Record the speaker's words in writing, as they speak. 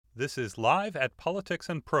This is Live at Politics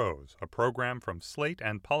and Prose, a program from Slate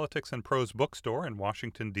and Politics and Prose bookstore in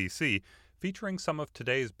Washington, D.C., featuring some of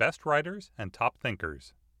today's best writers and top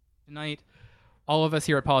thinkers. Tonight, all of us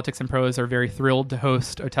here at Politics and Prose are very thrilled to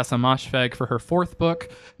host Ottessa Moshfegh for her fourth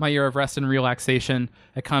book, My Year of Rest and Relaxation.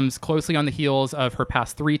 It comes closely on the heels of her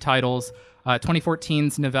past three titles,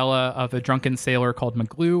 2014's novella of a drunken sailor called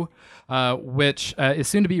Maglue, which is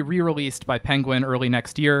soon to be re-released by Penguin early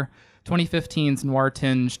next year, 2015's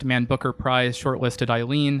noir-tinged Man Booker Prize shortlisted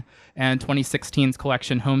Eileen, and 2016's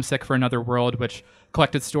collection Homesick for Another World, which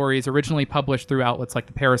collected stories originally published through outlets like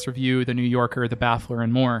the Paris Review, the New Yorker, the Baffler,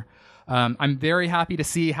 and more. I'm very happy to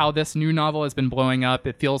see how this new novel has been blowing up.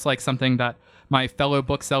 It feels like something that my fellow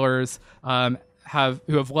booksellers who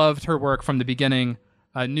have loved her work from the beginning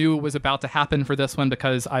knew was about to happen for this one,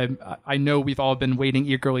 because I know we've all been waiting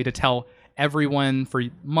eagerly to tell everyone for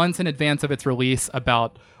months in advance of its release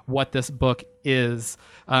about what this book is.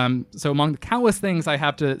 So among the countless things I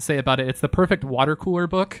have to say about it, it's the perfect water cooler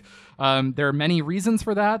book. There are many reasons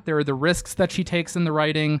for that. There are the risks that she takes in the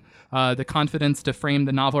writing, the confidence to frame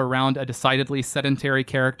the novel around a decidedly sedentary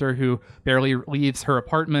character who barely leaves her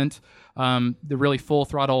apartment, the really full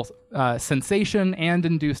throttle sensation and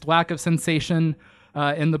induced lack of sensation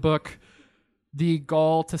in the book, the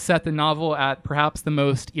gall to set the novel at perhaps the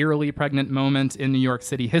most eerily pregnant moment in New York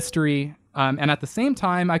City history. And at the same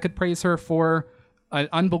time, I could praise her for an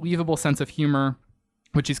unbelievable sense of humor,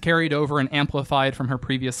 which is carried over and amplified from her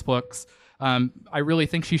previous books. I really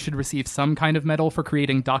think she should receive some kind of medal for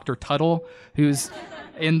creating Dr. Tuttle, who's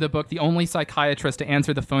in the book the only psychiatrist to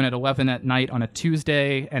answer the phone at 11 at night on a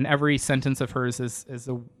Tuesday, and every sentence of hers is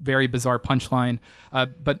a very bizarre punchline.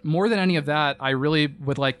 But more than any of that, I really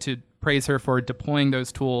would like to praise her for deploying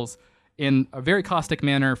those tools in a very caustic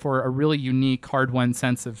manner for a really unique, hard-won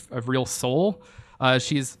sense of real soul.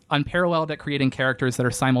 She's unparalleled at creating characters that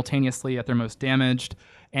are simultaneously at their most damaged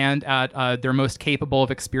and at their most capable of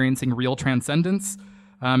experiencing real transcendence.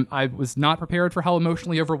 I was not prepared for how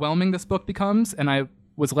emotionally overwhelming this book becomes, and I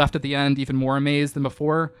was left at the end even more amazed than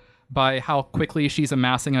before by how quickly she's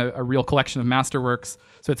amassing a real collection of masterworks.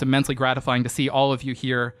 So it's immensely gratifying to see all of you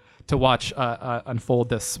here to watch unfold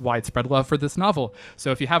this widespread love for this novel.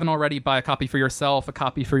 So if you haven't already, buy a copy for yourself, a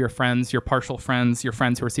copy for your friends, your partial friends, your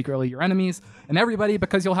friends who are secretly your enemies, and everybody,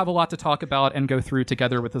 because you'll have a lot to talk about and go through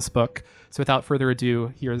together with this book. So without further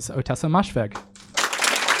ado, here's Ottessa Moshfegh.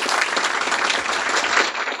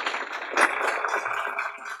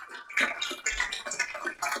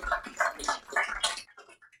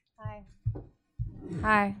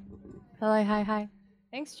 Hi. Hello, hi.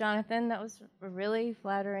 Thanks, Jonathan. That was a really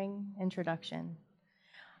flattering introduction.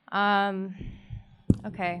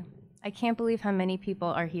 Okay. I can't believe how many people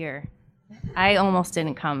are here. I almost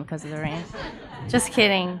didn't come because of the rain. Just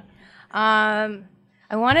kidding. Before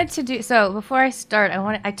I start,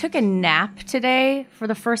 I took a nap today for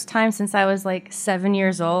the first time since I was like 7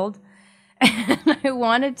 years old. And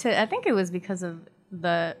I think it was because of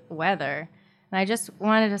the weather. And I just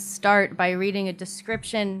wanted to start by reading a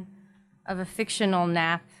description of a fictional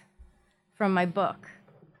nap from my book.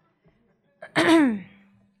 Or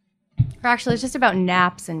actually, it's just about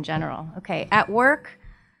naps in general. Okay, at work,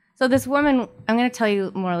 so this woman, I'm going to tell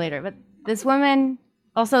you more later, but this woman,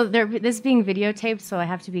 also, this is being videotaped, so I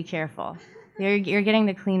have to be careful. You're getting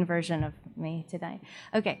the clean version of me tonight.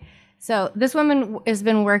 Okay, so this woman has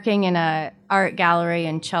been working in an art gallery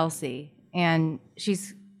in Chelsea, and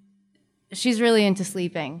she's really into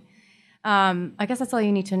sleeping. I guess that's all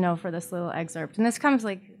you need to know for this little excerpt. And this comes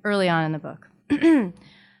like early on in the book.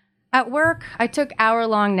 At work, I took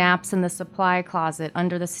hour-long naps in the supply closet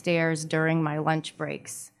under the stairs during my lunch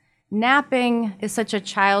breaks. Napping is such a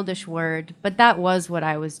childish word, but that was what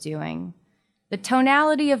I was doing. The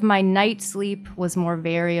tonality of my night sleep was more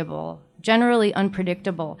variable, generally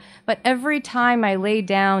unpredictable, but every time I lay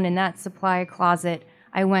down in that supply closet,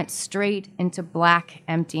 I went straight into black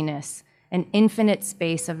emptiness, an infinite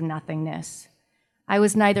space of nothingness. I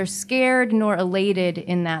was neither scared nor elated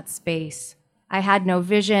in that space. I had no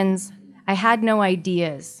visions. I had no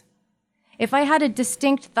ideas. If I had a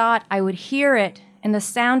distinct thought, I would hear it, and the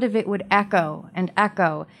sound of it would echo and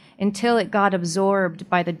echo until it got absorbed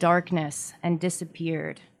by the darkness and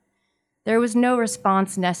disappeared. There was no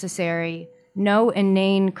response necessary, no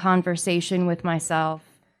inane conversation with myself.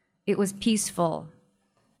 It was peaceful.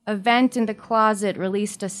 A vent in the closet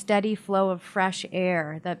released a steady flow of fresh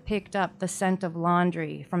air that picked up the scent of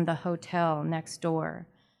laundry from the hotel next door.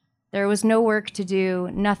 There was no work to do,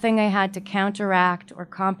 nothing I had to counteract or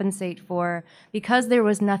compensate for, because there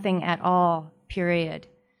was nothing at all, period.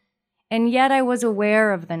 And yet I was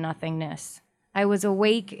aware of the nothingness. I was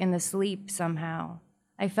awake in the sleep somehow.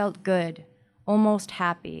 I felt good, almost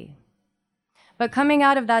happy. But coming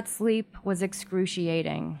out of that sleep was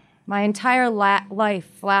excruciating. My entire life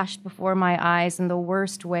flashed before my eyes in the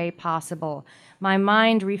worst way possible, my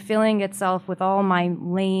mind refilling itself with all my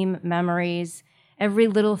lame memories, every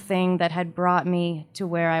little thing that had brought me to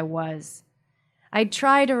where I was. I'd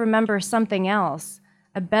try to remember something else,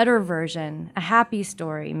 a better version, a happy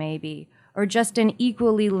story maybe, or just an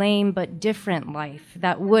equally lame but different life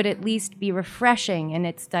that would at least be refreshing in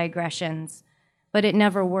its digressions. But it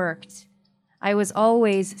never worked. I was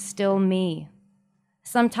always still me.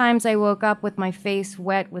 Sometimes I woke up with my face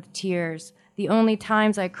wet with tears. The only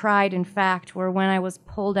times I cried, in fact, were when I was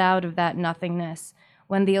pulled out of that nothingness,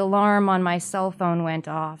 when the alarm on my cell phone went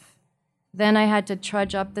off. Then I had to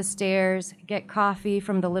trudge up the stairs, get coffee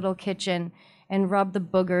from the little kitchen, and rub the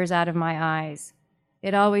boogers out of my eyes.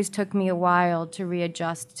 It always took me a while to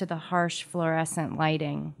readjust to the harsh fluorescent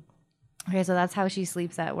lighting. Okay, so that's how she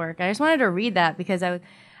sleeps at work. I just wanted to read that because I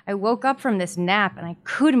woke up from this nap and I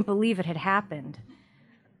couldn't believe it had happened.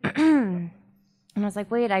 And I was like,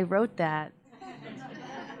 wait, I wrote that.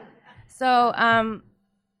 So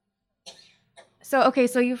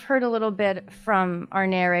you've heard a little bit from our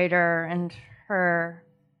narrator and her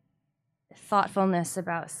thoughtfulness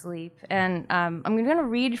about sleep. And I'm going to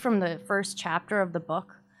read from the first chapter of the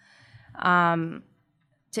book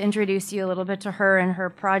to introduce you a little bit to her and her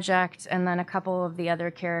project, and then a couple of the other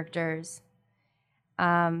characters.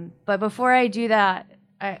 But before I do that,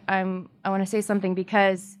 I want to say something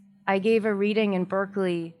because I gave a reading in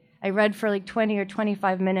Berkeley. I read for like 20 or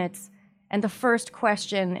 25 minutes, and the first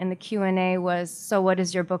question in the Q&A was, so what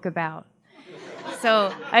is your book about?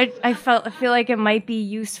 So I feel like it might be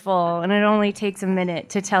useful, and it only takes a minute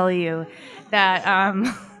to tell you that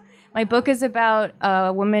my book is about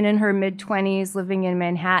a woman in her mid-20s living in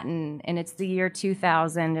Manhattan, and it's the year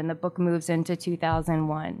 2000, and the book moves into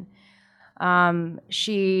 2001.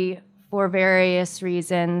 She, for various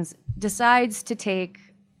reasons, decides to take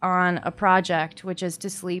on a project, which is to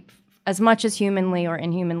sleep as much as humanly or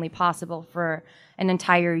inhumanly possible for an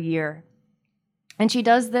entire year. And she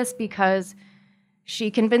does this because she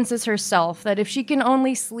convinces herself that if she can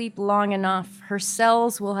only sleep long enough, her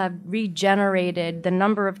cells will have regenerated the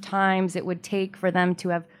number of times it would take for them to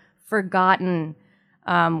have forgotten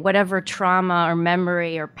whatever trauma or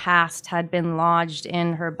memory or past had been lodged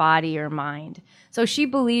in her body or mind. So she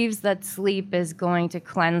believes that sleep is going to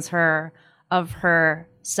cleanse her of her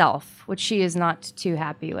self, which she is not too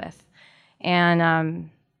happy with. And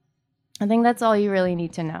I think that's all you really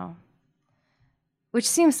need to know. Which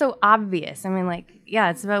seems so obvious. I mean, like, yeah,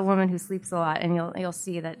 it's about a woman who sleeps a lot, and you'll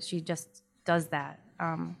see that she just does that.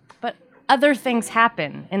 But other things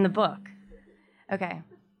happen in the book. Okay.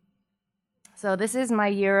 So this is my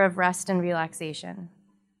year of rest and relaxation,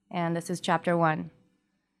 and this is chapter 1.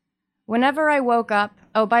 Whenever I woke up,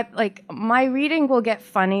 my reading will get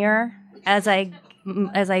funnier as I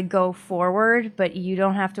go forward, but you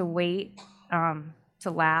don't have to wait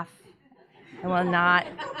to laugh. I will not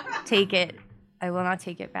take it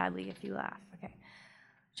badly if you laugh. Okay.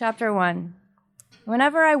 Chapter 1.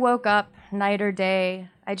 Whenever I woke up, night or day,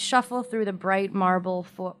 I'd shuffle through the bright marble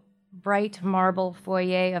foyer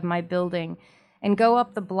of my building and go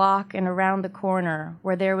up the block and around the corner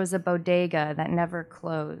where there was a bodega that never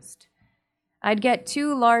closed. I'd get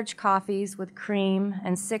 2 large coffees with cream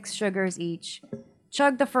and 6 sugars each,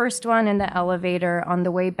 chug the first one in the elevator on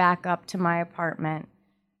the way back up to my apartment,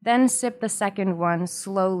 then sip the second one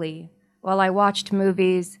slowly while I watched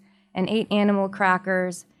movies and ate animal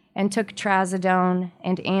crackers and took trazodone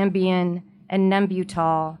and Ambien and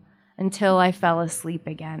Nembutal until I fell asleep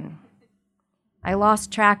again. I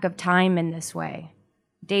lost track of time in this way.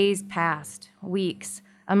 Days passed, weeks,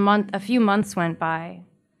 a few months went by.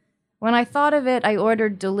 When I thought of it, I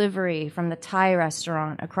ordered delivery from the Thai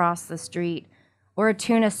restaurant across the street or a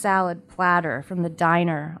tuna salad platter from the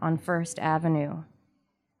diner on First Avenue.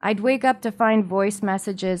 I'd wake up to find voice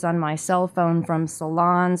messages on my cell phone from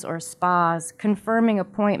salons or spas confirming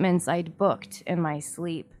appointments I'd booked in my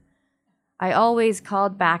sleep. I always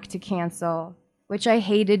called back to cancel, which I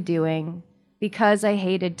hated doing because I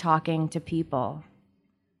hated talking to people.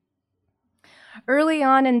 Early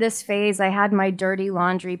on in this phase, I had my dirty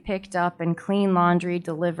laundry picked up and clean laundry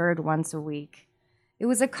delivered once a week. It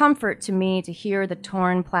was a comfort to me to hear the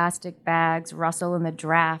torn plastic bags rustle in the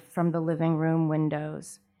draft from the living room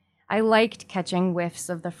windows. I liked catching whiffs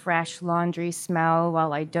of the fresh laundry smell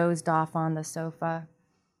while I dozed off on the sofa.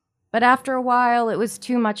 But after a while, it was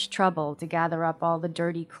too much trouble to gather up all the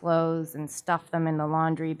dirty clothes and stuff them in the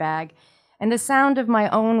laundry bag, and the sound of my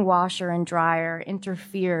own washer and dryer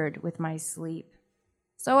interfered with my sleep.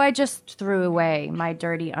 So I just threw away my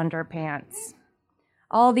dirty underpants.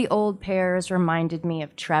 All the old pairs reminded me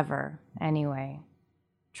of Trevor, anyway.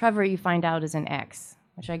 Trevor, you find out, is an ex,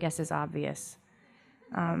 which I guess is obvious.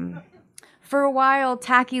 For a while,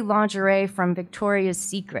 tacky lingerie from Victoria's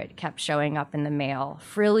Secret kept showing up in the mail.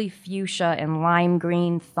 Frilly fuchsia and lime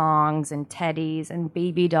green thongs and teddies and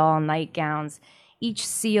baby doll nightgowns, each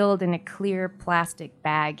sealed in a clear plastic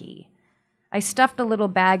baggie. I stuffed the little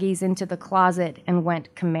baggies into the closet and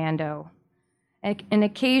went commando. An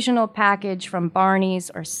occasional package from Barney's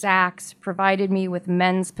or Saks provided me with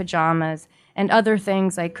men's pajamas and other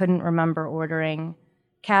things I couldn't remember ordering.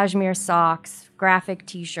 Cashmere socks, graphic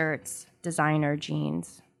t-shirts, designer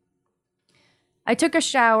jeans. I took a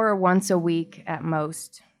shower once a week at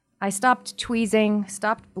most. I stopped tweezing,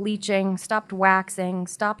 stopped bleaching, stopped waxing,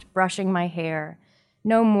 stopped brushing my hair.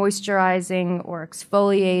 No moisturizing or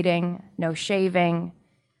exfoliating, no shaving.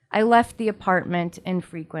 I left the apartment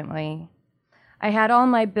infrequently. I had all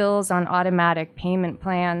my bills on automatic payment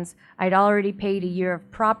plans. I'd already paid a year of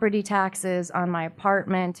property taxes on my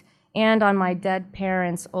apartment and on my dead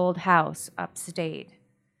parents' old house upstate.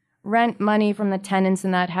 Rent money from the tenants in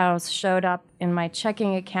that house showed up in my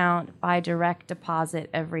checking account by direct deposit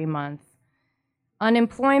every month.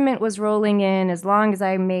 Unemployment was rolling in as long as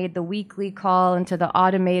I made the weekly call into the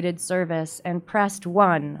automated service and pressed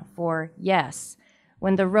 1 for yes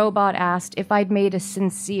when the robot asked if I'd made a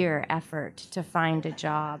sincere effort to find a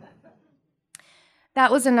job.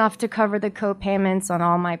 That was enough to cover the co-payments on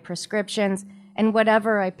all my prescriptions and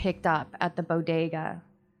whatever I picked up at the bodega.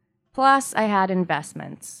 Plus, I had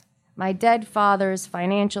investments. My dead father's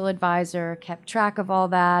financial advisor kept track of all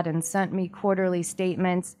that and sent me quarterly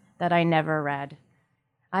statements that I never read.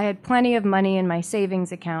 I had plenty of money in my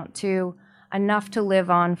savings account, too, enough to live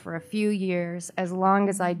on for a few years as long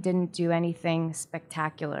as I didn't do anything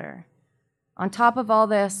spectacular. On top of all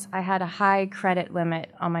this, I had a high credit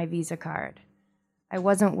limit on my Visa card. I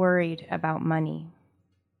wasn't worried about money.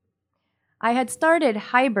 I had started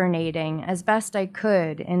hibernating as best I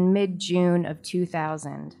could in mid-June of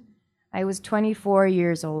 2000. I was 24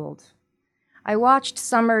 years old. I watched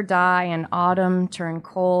summer die and autumn turn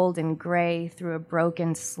cold and gray through a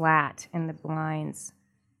broken slat in the blinds.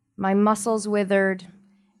 My muscles withered,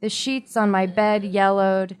 the sheets on my bed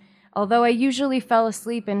yellowed, although I usually fell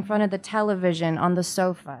asleep in front of the television on the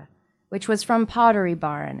sofa, which was from Pottery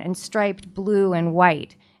Barn and striped blue and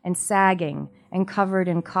white and sagging and covered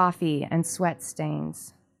in coffee and sweat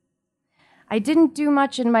stains. I didn't do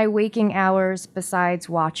much in my waking hours besides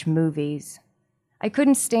watch movies. I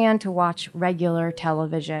couldn't stand to watch regular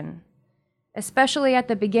television. Especially at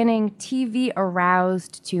the beginning, TV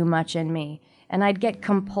aroused too much in me, and I'd get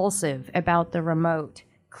compulsive about the remote,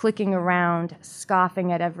 clicking around,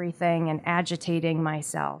 scoffing at everything, and agitating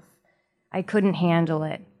myself. I couldn't handle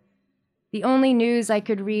it. The only news I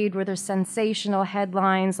could read were the sensational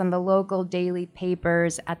headlines on the local daily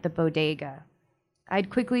papers at the bodega.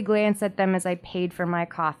 I'd quickly glance at them as I paid for my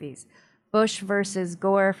coffees. Bush versus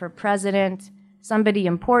Gore for president. Somebody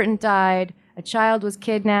important died, a child was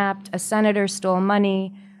kidnapped, a senator stole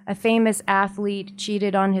money, a famous athlete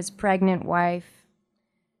cheated on his pregnant wife.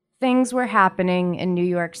 Things were happening in New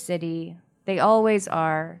York City. They always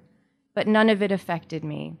are, but none of it affected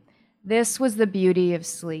me. This was the beauty of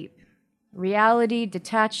sleep. Reality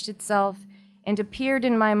detached itself and appeared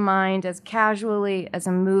in my mind as casually as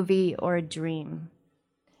a movie or a dream.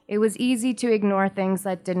 It was easy to ignore things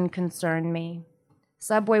that didn't concern me.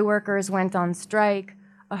 Subway workers went on strike,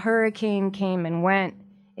 a hurricane came and went,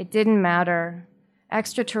 it didn't matter.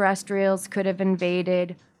 Extraterrestrials could have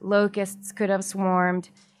invaded, locusts could have swarmed,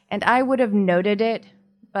 and I would have noted it,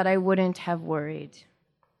 but I wouldn't have worried.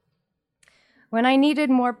 When I needed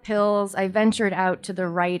more pills, I ventured out to the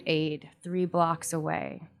Rite Aid 3 blocks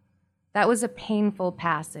away. That was a painful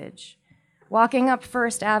passage. Walking up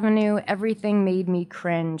First Avenue, everything made me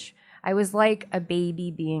cringe. I was like a baby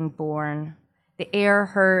being born. The air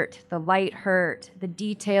hurt, the light hurt, the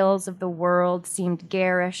details of the world seemed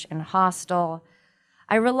garish and hostile.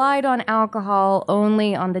 I relied on alcohol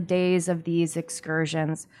only on the days of these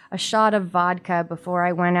excursions, a shot of vodka before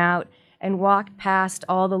I went out, and walked past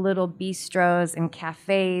all the little bistros and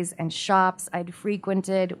cafes and shops I'd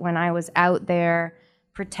frequented when I was out there,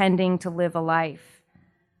 pretending to live a life.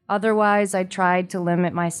 Otherwise, I tried to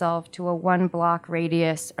limit myself to a 1-block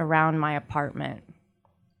radius around my apartment.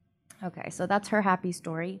 Okay, so that's her happy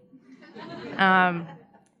story.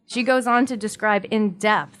 She goes on to describe in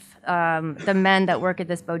depth the men that work at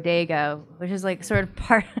this bodega, which is like sort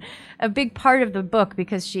of a big part of the book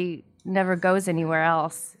because she never goes anywhere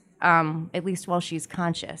else, at least while she's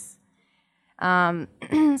conscious.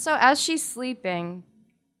 So as she's sleeping,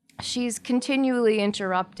 she's continually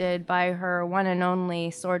interrupted by her one and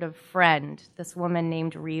only sort of friend, this woman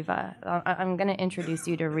named Riva. I'm going to introduce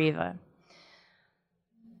you to Riva.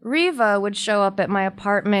 Riva would show up at my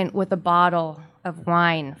apartment with a bottle of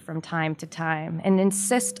wine from time to time and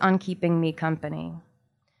insist on keeping me company.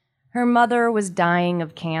 Her mother was dying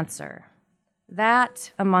of cancer.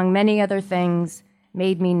 That, among many other things,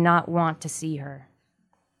 made me not want to see her.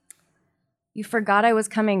 "You forgot I was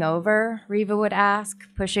coming over?" Riva would ask,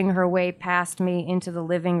 pushing her way past me into the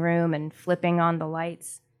living room and flipping on the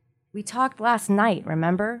lights. "We talked last night,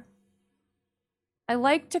 remember?" I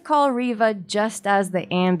liked to call Riva just as the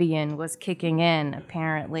Ambien was kicking in,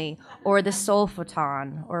 apparently, or the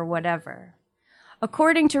Solphaton, or whatever.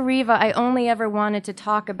 According to Riva, I only ever wanted to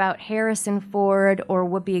talk about Harrison Ford or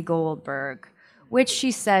Whoopi Goldberg, which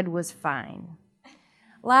she said was fine.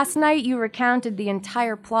 Last night, you recounted the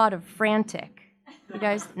entire plot of Frantic. You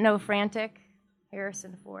guys know Frantic?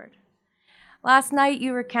 Harrison Ford. Last night,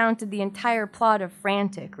 you recounted the entire plot of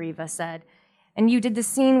Frantic, Riva said. And you did the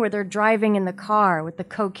scene where they're driving in the car with the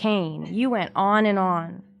cocaine. You went on and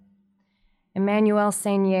on. Emmanuelle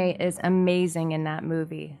Seigner is amazing in that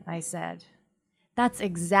movie, I said. That's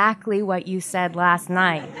exactly what you said last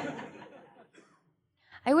night.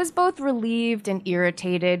 I was both relieved and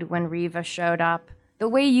irritated when Riva showed up, the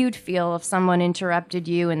way you'd feel if someone interrupted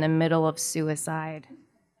you in the middle of suicide.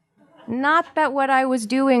 Not that what I was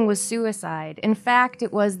doing was suicide. In fact,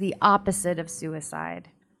 it was the opposite of suicide.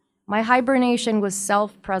 My hibernation was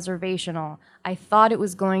self-preservational. I thought it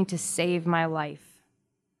was going to save my life.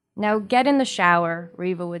 "Now get in the shower,"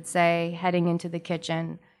 Riva would say, heading into the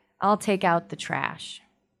kitchen. "I'll take out the trash."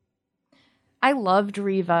 I loved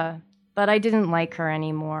Riva, but I didn't like her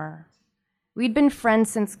anymore. We'd been friends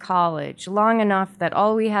since college, long enough that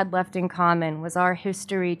all we had left in common was our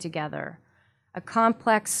history together, a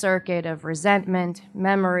complex circuit of resentment,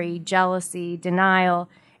 memory, jealousy, denial,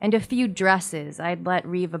 and a few dresses I'd let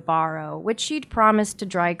Riva borrow, which she'd promised to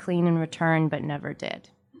dry clean in return but never did.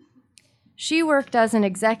 She worked as an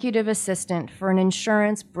executive assistant for an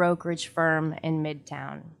insurance brokerage firm in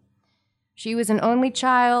Midtown. She was an only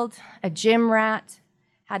child, a gym rat,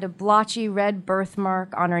 had a blotchy red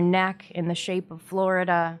birthmark on her neck in the shape of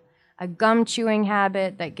Florida, a gum-chewing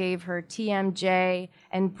habit that gave her TMJ,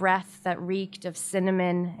 and breath that reeked of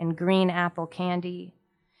cinnamon and green apple candy.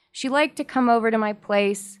 She liked to come over to my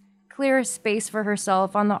place, clear a space for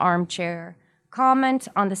herself on the armchair, comment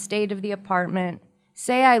on the state of the apartment,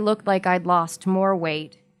 say I looked like I'd lost more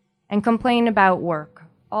weight, and complain about work,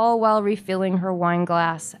 all while refilling her wine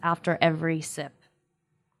glass after every sip.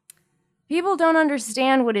 "People don't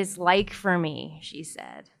understand what it's like for me," she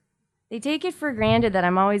said. "They take it for granted that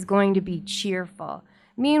I'm always going to be cheerful.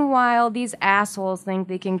 Meanwhile, these assholes think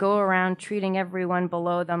they can go around treating everyone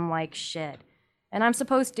below them like shit. And I'm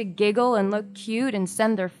supposed to giggle and look cute and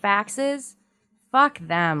send their faxes? Fuck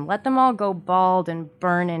them. Let them all go bald and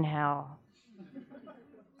burn in hell."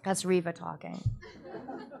 That's Riva talking.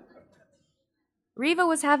 Riva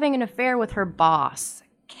was having an affair with her boss,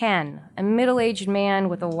 Ken, a middle-aged man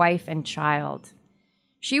with a wife and child.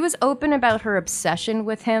 She was open about her obsession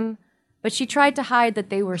with him, but she tried to hide that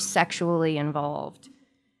they were sexually involved.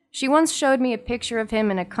 She once showed me a picture of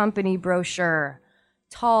him in a company brochure.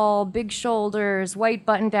 Tall, big shoulders, white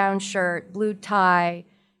button-down shirt, blue tie,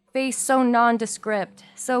 face so nondescript,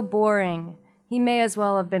 so boring, he may as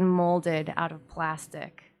well have been molded out of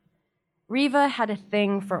plastic. Riva had a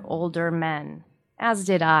thing for older men, as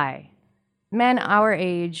did I. Men our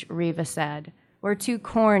age, Riva said, were too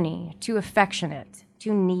corny, too affectionate,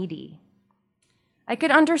 too needy. I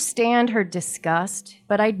could understand her disgust,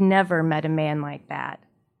 but I'd never met a man like that.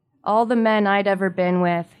 All the men I'd ever been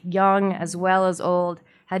with, young as well as old,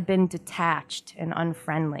 had been detached and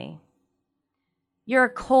unfriendly. "You're a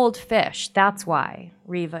cold fish, that's why,"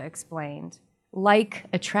 Riva explained. "Like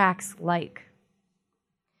attracts like."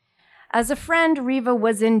 As a friend, Riva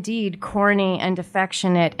was indeed corny and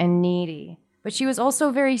affectionate and needy, but she was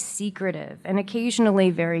also very secretive and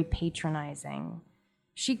occasionally very patronizing.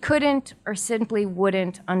 She couldn't or simply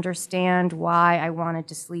wouldn't understand why I wanted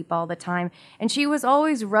to sleep all the time, and she was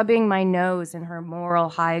always rubbing my nose in her moral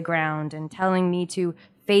high ground and telling me to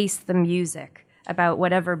face the music about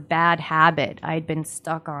whatever bad habit I'd been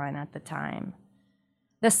stuck on at the time.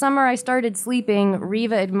 The summer I started sleeping,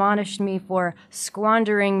 Riva admonished me for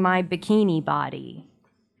squandering my bikini body.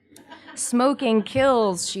 "Smoking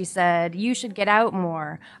kills," she said. "You should get out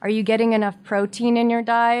more. Are you getting enough protein in your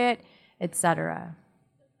diet?" etc.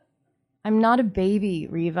 "I'm not a baby,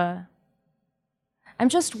 Riva. I'm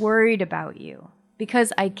just worried about you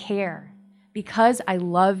because I care, because I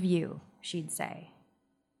love you," she'd say.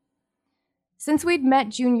 Since we'd met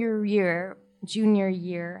junior year,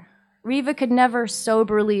 Riva could never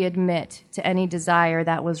soberly admit to any desire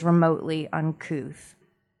that was remotely uncouth.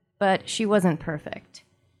 But she wasn't perfect.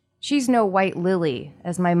 She's no white lily,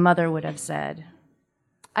 as my mother would have said.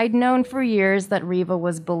 I'd known for years that Riva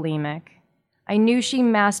was bulimic. I knew she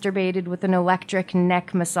masturbated with an electric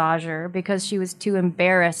neck massager because she was too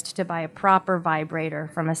embarrassed to buy a proper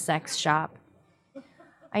vibrator from a sex shop.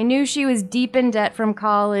 I knew she was deep in debt from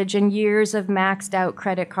college and years of maxed out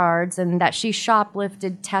credit cards, and that she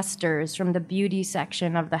shoplifted testers from the beauty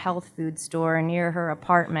section of the health food store near her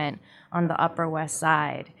apartment on the Upper West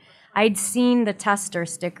Side. I'd seen the tester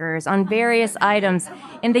stickers on various items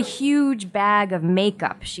in the huge bag of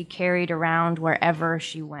makeup she carried around wherever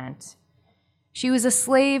she went. She was a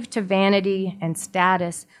slave to vanity and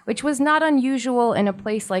status, which was not unusual in a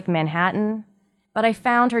place like Manhattan, but I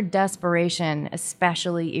found her desperation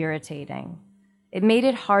especially irritating. It made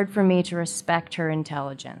it hard for me to respect her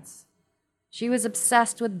intelligence. She was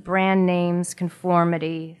obsessed with brand names,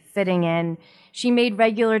 conformity, fitting in. She made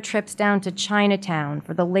regular trips down to Chinatown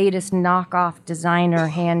for the latest knockoff designer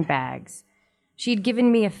handbags. She'd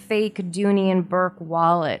given me a fake Dooney and Burke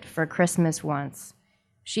wallet for Christmas once.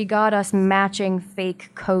 She got us matching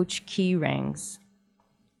fake Coach key rings.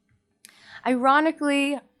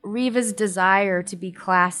 Ironically, Riva's desire to be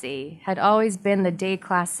classy had always been the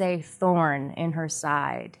déclassé thorn in her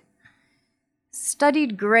side.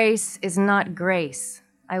 Studied grace is not grace,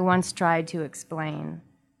 I once tried to explain.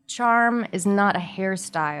 Charm is not a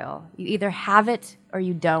hairstyle. You either have it or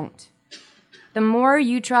you don't. The more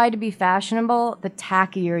you try to be fashionable, the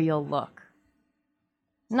tackier you'll look.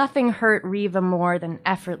 Nothing hurt Riva more than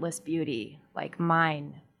effortless beauty, like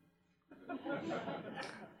mine.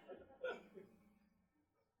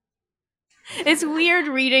 It's weird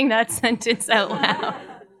reading that sentence out loud.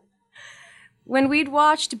 When we'd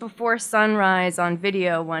watched Before Sunrise on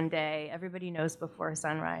video one day, everybody knows Before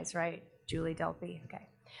Sunrise, right? Julie Delpy, okay.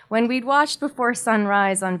 When we'd watched Before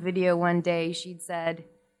Sunrise on video one day, she'd said,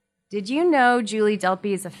 "Did you know Julie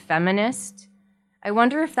Delpy is a feminist? I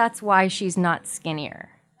wonder if that's why she's not skinnier."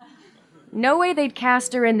 No way they'd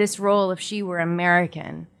cast her in this role if she were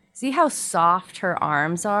American. See how soft her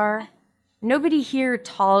arms are? Nobody here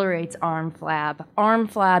tolerates arm flab. Arm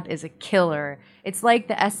flab is a killer. It's like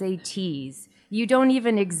the SATs. You don't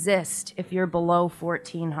even exist if you're below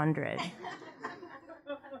 1400.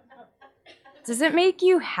 Does it make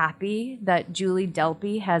you happy that Julie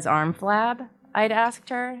Delpy has arm flab? I'd asked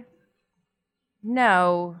her.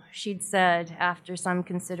 No, she'd said after some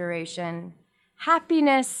consideration.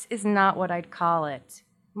 Happiness is not what I'd call it.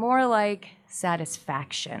 More like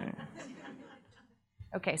satisfaction.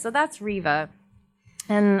 Okay, so that's Riva.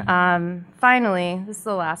 And finally, this is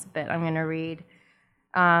the last bit I'm going to read.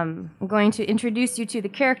 I'm going to introduce you to the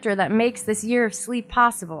character that makes this year of sleep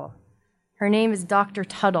possible. Her name is Dr.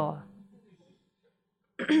 Tuttle.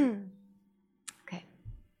 Okay,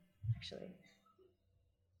 actually.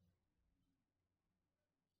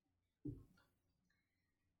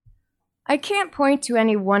 I can't point to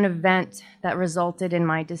any one event that resulted in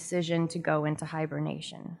my decision to go into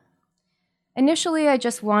hibernation. Initially, I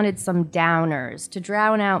just wanted some downers to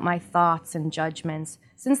drown out my thoughts and judgments,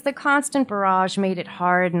 since the constant barrage made it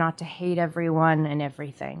hard not to hate everyone and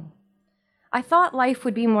everything. I thought life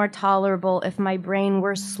would be more tolerable if my brain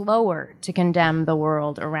were slower to condemn the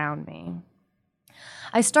world around me.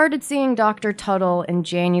 I started seeing Dr. Tuttle in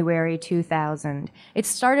January 2000. It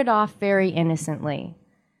started off very innocently.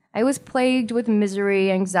 I was plagued with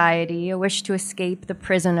misery, anxiety, a wish to escape the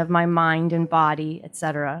prison of my mind and body,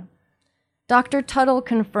 etc. Dr. Tuttle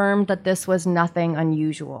confirmed that this was nothing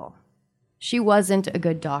unusual. She wasn't a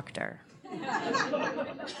good doctor.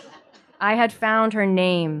 I had found her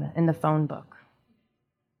name in the phone book.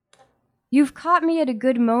 "You've caught me at a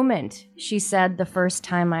good moment," she said the first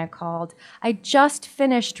time I called. "I just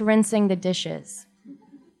finished rinsing the dishes."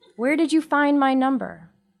 "Where did you find my number?"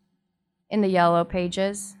 "In the yellow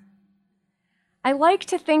pages." I like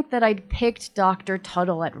to think that I'd picked Dr.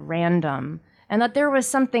 Tuttle at random, and that there was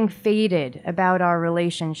something fated about our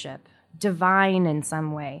relationship, divine in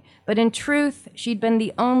some way. But in truth, she'd been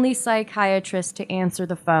the only psychiatrist to answer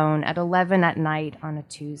the phone at 11 at night on a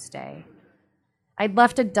Tuesday. I'd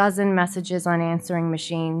left a dozen messages on answering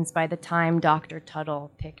machines by the time Dr.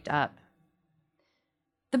 Tuttle picked up.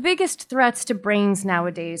 The biggest threats to brains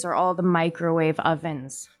nowadays are all the microwave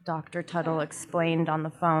ovens, Dr. Tuttle explained on the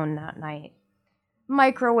phone that night.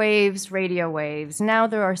 Microwaves, radio waves. Now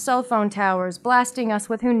there are cell phone towers blasting us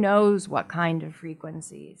with who knows what kind of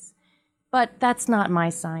frequencies. But that's not my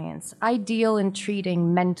science. I deal in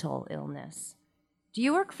treating mental illness. "Do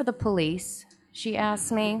you work for the police?" she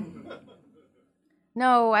asked me.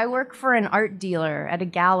 No, I work for an art dealer at a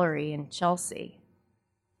gallery in Chelsea.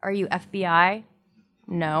 Are you FBI?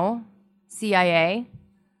 No. CIA?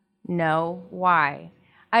 No. Why?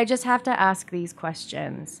 I just have to ask these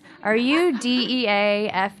questions. Are you DEA,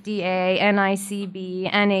 FDA, NICB,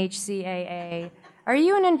 NHCAA? Are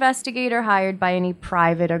you an investigator hired by any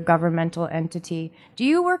private or governmental entity? Do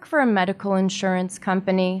you work for a medical insurance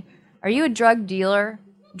company? Are you a drug dealer,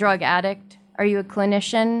 drug addict? Are you a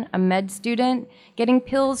clinician, a med student, getting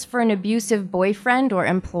pills for an abusive boyfriend or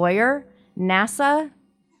employer? NASA?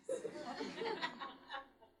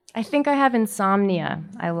 I think I have insomnia,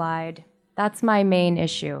 I lied. That's my main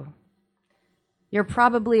issue. You're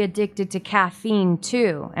probably addicted to caffeine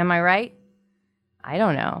too, am I right? I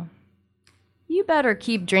don't know. You better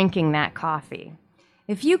keep drinking that coffee.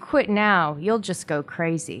 If you quit now, you'll just go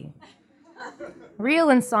crazy. Real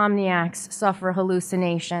insomniacs suffer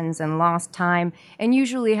hallucinations and lost time and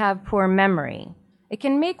usually have poor memory. It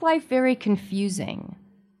can make life very confusing.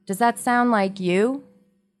 Does that sound like you?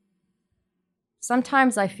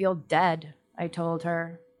 Sometimes I feel dead, I told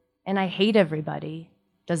her, and I hate everybody.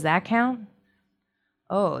 Does that count?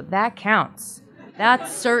 Oh, that counts. That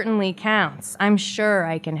certainly counts. I'm sure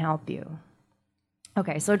I can help you.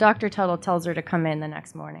 Okay, so Dr. Tuttle tells her to come in the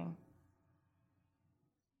next morning.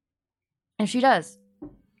 And she does.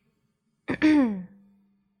 I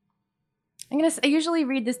usually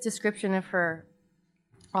read this description of her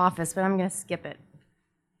office, but I'm going to skip it.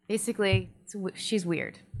 Basically, she's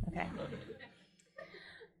weird. Okay.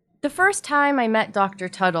 The first time I met Dr.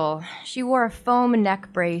 Tuttle, she wore a foam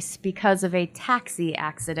neck brace because of a taxi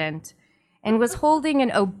accident and was holding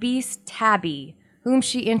an obese tabby whom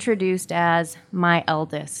she introduced as my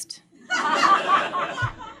eldest.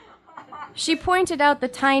 She pointed out the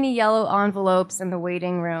tiny yellow envelopes in the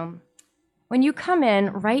waiting room. When you come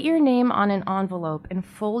in, write your name on an envelope and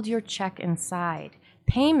fold your check inside.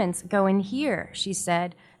 Payments go in here, she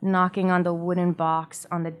said, knocking on the wooden box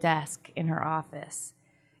on the desk in her office.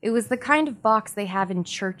 It was the kind of box they have in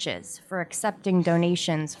churches for accepting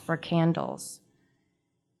donations for candles.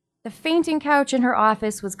 The fainting couch in her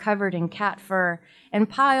office was covered in cat fur and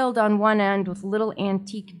piled on one end with little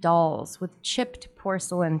antique dolls with chipped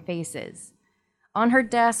porcelain faces. On her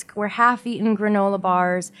desk were half-eaten granola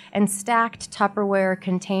bars and stacked Tupperware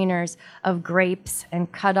containers of grapes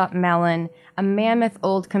and cut-up melon, a mammoth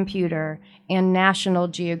old computer, and National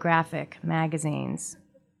Geographic magazines.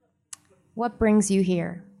 "What brings you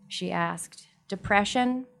here?" she asked.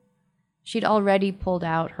 "Depression?" She'd already pulled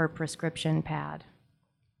out her prescription pad.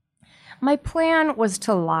 My plan was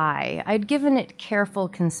to lie. I'd given it careful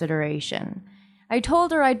consideration. I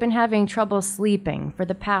told her I'd been having trouble sleeping for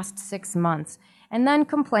the past 6 months and then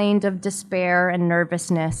complained of despair and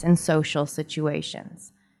nervousness in social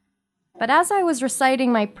situations. But as I was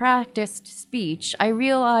reciting my practiced speech, I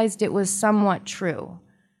realized it was somewhat true.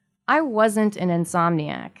 I wasn't an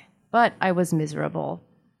insomniac, but I was miserable.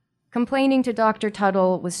 Complaining to Dr.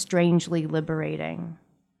 Tuttle was strangely liberating.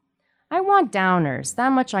 "I want downers,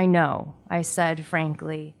 that much I know," I said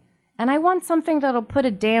frankly. "And I want something that'll put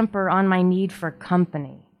a damper on my need for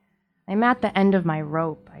company. I'm at the end of my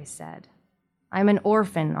rope," I said. "I'm an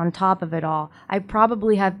orphan on top of it all. I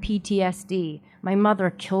probably have PTSD. My mother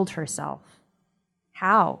killed herself."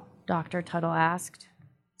 "How?" Dr. Tuttle asked.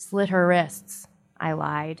 "Slit her wrists," I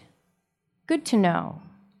lied. "Good to know."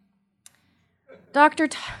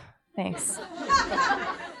 Thanks.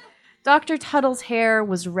 Dr. Tuttle's hair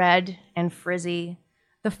was red and frizzy.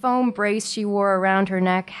 The foam brace she wore around her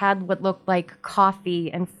neck had what looked like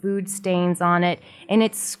coffee and food stains on it, and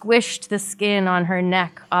it squished the skin on her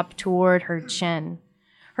neck up toward her chin.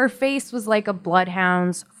 Her face was like a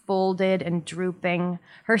bloodhound's, folded and drooping,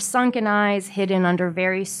 her sunken eyes hidden under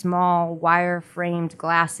very small, wire-framed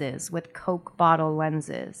glasses with Coke bottle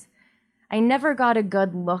lenses. I never got a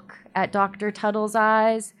good look at Dr. Tuttle's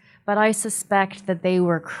eyes, but I suspect that they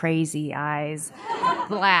were crazy eyes,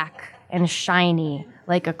 black and shiny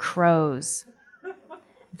like a crow's.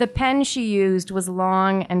 The pen she used was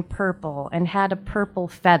long and purple and had a purple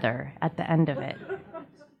feather at the end of it.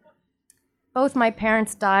 "Both my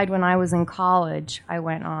parents died when I was in college," I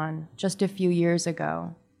went on, "just a few years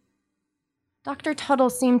ago." Dr. Tuttle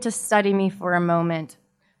seemed to study me for a moment,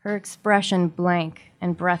 her expression blank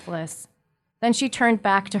and breathless. Then she turned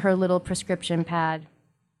back to her little prescription pad.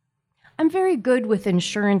 "I'm very good with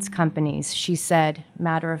insurance companies," she said,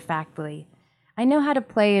 matter-of-factly. "I know how to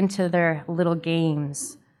play into their little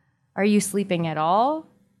games. Are you sleeping at all?"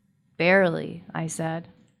 "Barely," I said.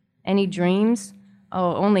 "Any dreams?"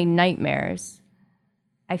 "Oh, only nightmares."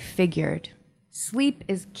 I figured. Sleep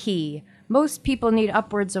is key. Most people need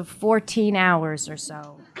upwards of 14 hours or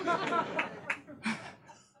so.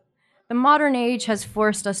 The modern age has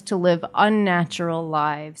forced us to live unnatural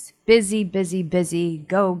lives. Busy, busy, busy,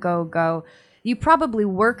 go, go, go. You probably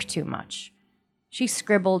work too much. She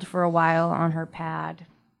scribbled for a while on her pad.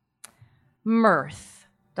 Mirth,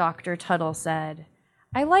 Dr. Tuttle said.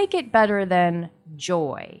 I like it better than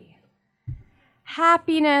joy.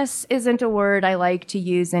 Happiness isn't a word I like to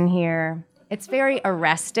use in here. It's very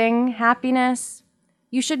arresting, happiness.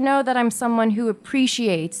 You should know that I'm someone who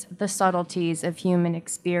appreciates the subtleties of human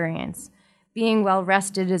experience. Being well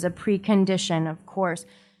rested is a precondition, of course.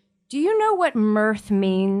 Do you know what mirth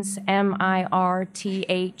means?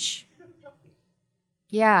 M-I-R-T-H?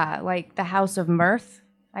 Yeah, like the House of Mirth,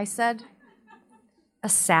 I said. A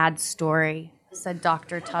sad story, said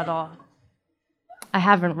Dr. Tuttle. I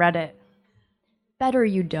haven't read it. Better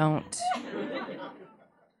you don't.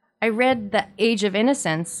 I read The Age of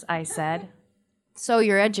Innocence, I said. So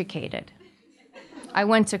you're educated. I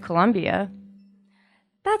went to Columbia.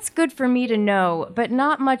 That's good for me to know, but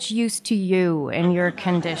not much use to you in your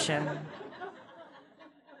condition.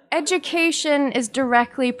 Education is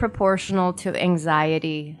directly proportional to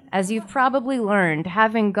anxiety, as you've probably learned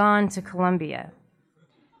having gone to Columbia.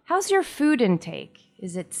 How's your food intake?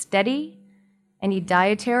 Is it steady? Any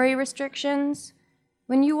dietary restrictions?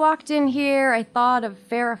 When you walked in here, I thought of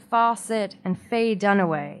Farrah Fawcett and Faye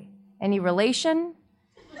Dunaway. Any relation?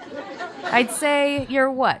 I'd say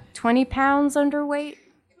you're what, 20 pounds underweight?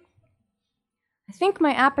 I think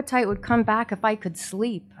my appetite would come back if I could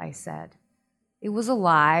sleep, I said. It was a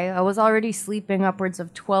lie. I was already sleeping upwards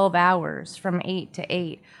of 12 hours from 8 to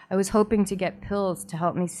 8. I was hoping to get pills to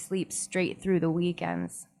help me sleep straight through the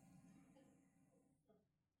weekends.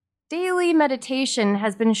 Daily meditation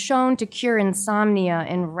has been shown to cure insomnia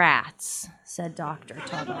in rats, said Dr.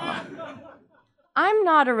 Tuttle. I'm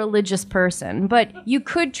not a religious person, but you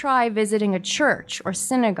could try visiting a church or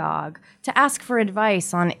synagogue to ask for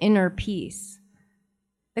advice on inner peace.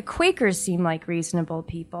 The Quakers seem like reasonable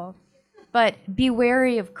people, but be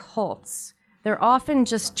wary of cults. They're often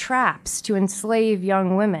just traps to enslave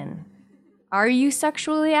young women. Are you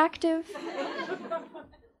sexually active?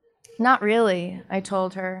 Not really, I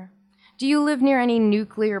told her. Do you live near any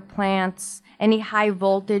nuclear plants, any high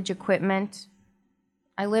voltage equipment?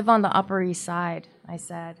 I live on the Upper East Side, I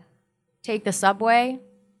said. Take the subway?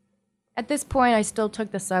 At this point, I still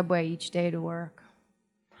took the subway each day to work.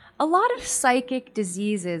 A lot of psychic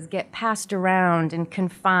diseases get passed around in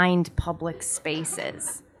confined public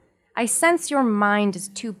spaces. I sense your mind is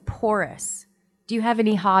too porous. Do you have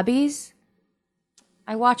any hobbies?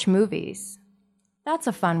 I watch movies. That's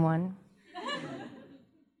a fun one.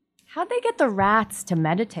 How'd they get the rats to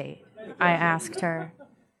meditate? I asked her.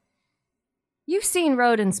 You've seen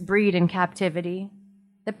rodents breed in captivity.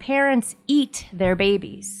 The parents eat their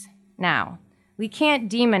babies. Now, we can't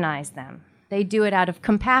demonize them. They do it out of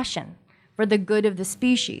compassion for the good of the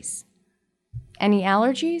species. Any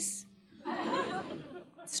allergies?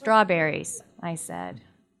 Strawberries, I said.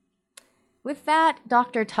 With that,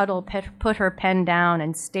 Dr. Tuttle put her pen down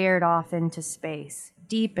and stared off into space,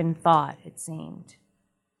 deep in thought, it seemed.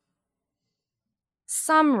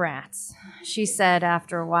 Some rats, she said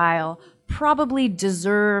after a while, probably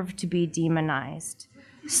deserve to be demonized.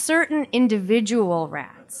 Certain individual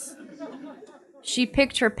rats. She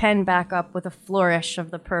picked her pen back up with a flourish of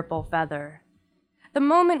the purple feather. The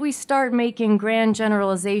moment we start making grand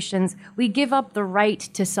generalizations, we give up the right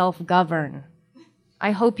to self-govern.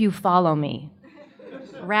 I hope you follow me.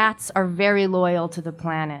 Rats are very loyal to the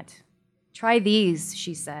planet. Try these,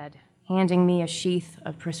 she said, handing me a sheath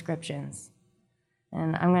of prescriptions.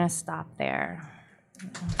 And I'm going to stop there.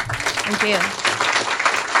 Thank you.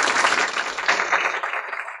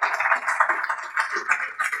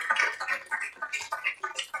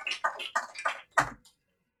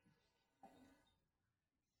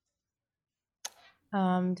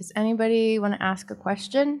 Does anybody want to ask a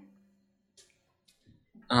question?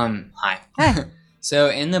 Hi. Hi. So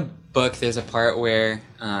in the book, there's a part where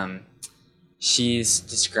she's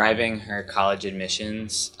describing her college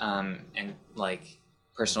admissions and like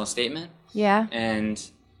personal statement. Yeah. And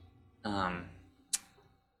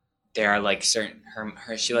there are like certain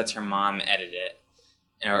she lets her mom edit it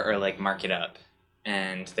or like mark it up,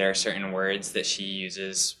 and there are certain words that she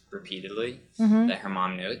uses repeatedly that her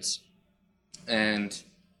mom notes, and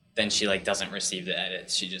then she like doesn't receive the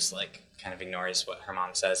edits. She just like kind of ignores what her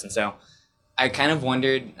mom says. And so I kind of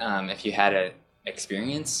wondered if you had a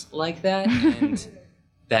experience like that and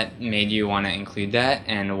that made you want to include that,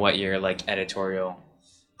 and what your like editorial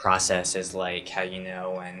process is like, how you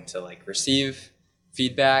know when to like receive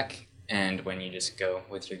feedback and when you just go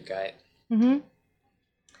with your gut.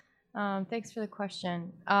 Thanks for the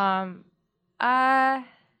question. I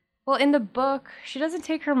Well, in the book, she doesn't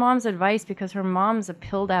take her mom's advice because her mom's a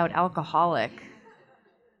pilled out alcoholic.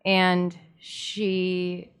 And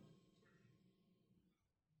she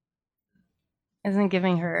isn't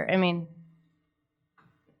giving her,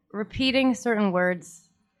 repeating certain words.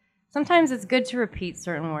 Sometimes it's good to repeat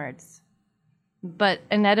certain words. But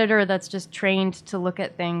an editor that's just trained to look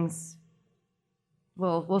at things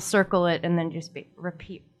will circle it and then just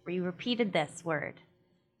repeat. You repeated this word.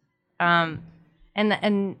 And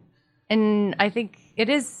I think it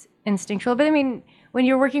is instinctual. But when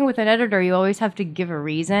you're working with an editor, you always have to give a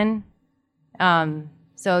reason.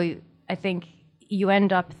 So I think you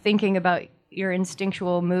end up thinking about your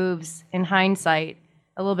instinctual moves in hindsight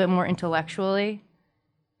a little bit more intellectually.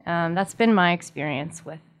 That's been my experience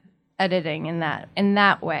with editing in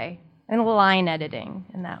that way, and line editing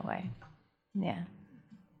in that way. Yeah.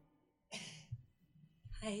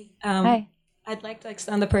 Hi. Hi. I'd like to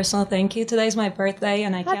extend a personal thank you. Today's my birthday,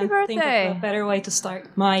 and I Happy can't think birthday. of a better way to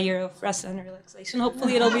start my year of rest and relaxation.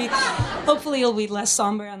 Hopefully it'll be less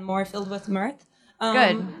somber and more filled with mirth.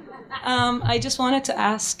 Good. I just wanted to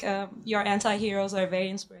ask, your anti-heroes are very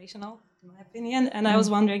inspirational, in my opinion, and I was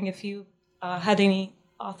wondering if you had any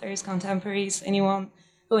authors, contemporaries, anyone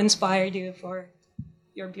who inspired you for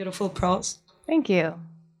your beautiful prose. Thank you.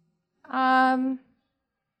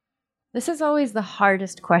 This is always the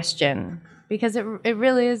hardest question because it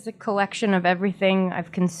really is a collection of everything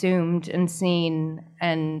I've consumed and seen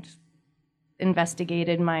and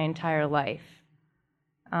investigated my entire life.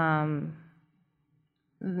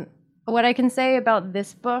 What I can say about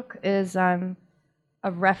this book is a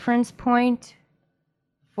reference point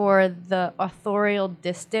for the authorial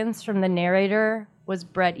distance from the narrator was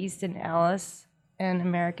Bret Easton Ellis in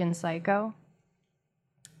American Psycho.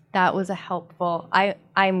 That was a helpful.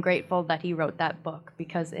 I'm grateful that he wrote that book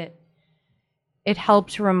because it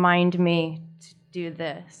helped remind me to do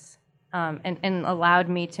this and allowed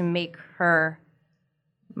me to make her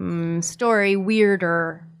story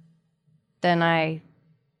weirder than I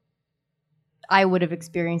would have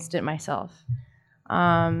experienced it myself.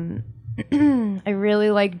 I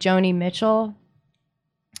really like Joni Mitchell.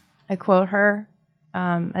 I quote her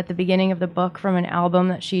at the beginning of the book from an album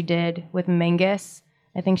that she did with Mingus.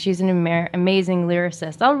 I think she's an amazing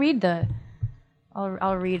lyricist. I'll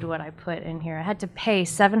read what I put in here. I had to pay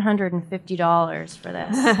 $750 for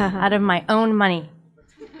this out of my own money.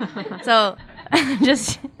 So,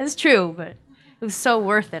 it's true, but it was so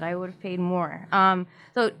worth it. I would have paid more.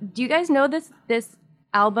 So, do you guys know this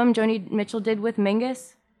album Joni Mitchell did with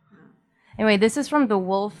Mingus? Anyway, this is from The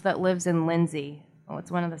Wolf That Lives in Lindsay. Oh,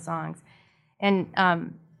 it's one of the songs. And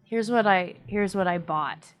here's what I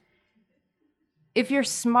bought. If you're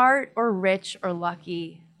smart or rich or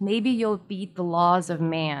lucky, maybe you'll beat the laws of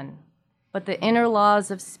man, but the inner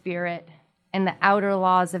laws of spirit and the outer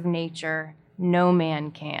laws of nature, no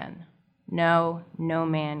man can. No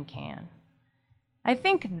man can. I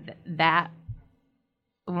think that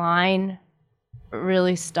line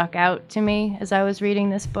really stuck out to me as I was reading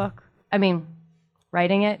this book.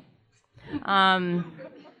 Writing it.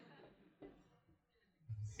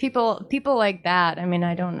 People like that.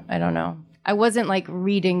 I don't know. I wasn't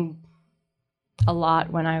reading a lot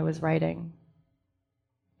when I was writing,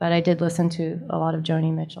 but I did listen to a lot of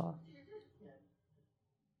Joni Mitchell.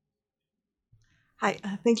 Hi,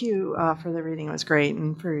 thank you for the reading. It was great,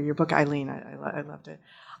 and for your book, Eileen, I loved it.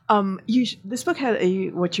 This book had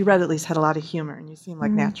what you read at least had a lot of humor, and you seem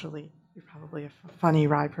like naturally you're probably a funny,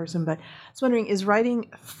 wry person. But I was wondering, is writing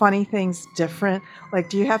funny things different?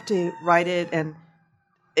 Do you have to write it and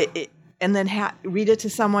then read it to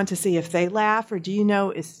someone to see if they laugh, or do you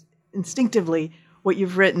know instinctively what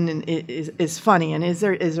you've written is funny? And is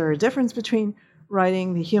there a difference between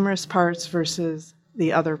writing the humorous parts versus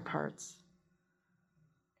the other parts?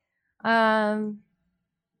 I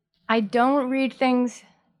don't read things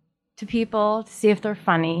to people to see if they're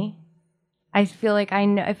funny. I feel like I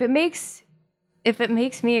know if it makes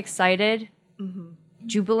me excited,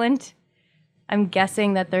 jubilant. I'm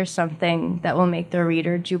guessing that there's something that will make the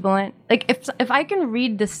reader jubilant. If I can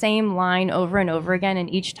read the same line over and over again, and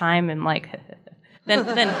each time I'm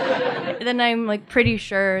then I'm pretty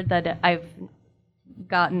sure that I've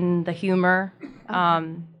gotten the humor.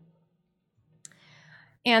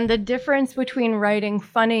 And the difference between writing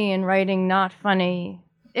funny and writing not funny,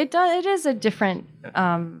 it is a different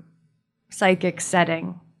psychic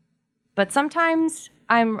setting. But sometimes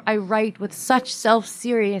I write with such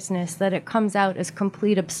self-seriousness that it comes out as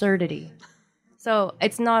complete absurdity. So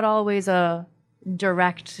it's not always a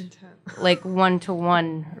direct,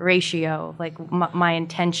 one-to-one ratio, my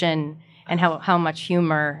intention and how much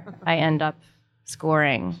humor I end up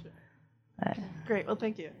scoring. Great. Well,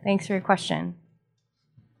 thank you. Thanks for your question.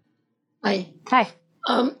 Hi. Hi.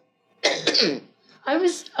 I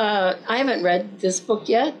haven't read this book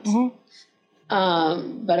yet,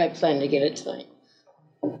 but I plan to get it tonight.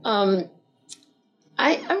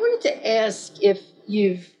 I wanted to ask if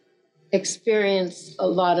you've experienced a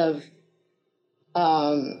lot of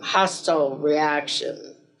hostile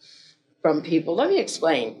reaction from people. Let me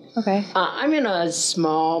explain. Okay. I'm in a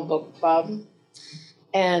small book club,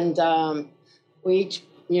 and we each,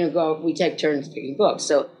 we take turns picking books.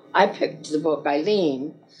 So I picked the book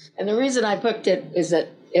Eileen, and the reason I picked it is that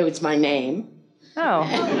it was my name. Oh.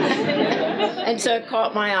 And so it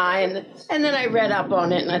caught my eye, and then I read up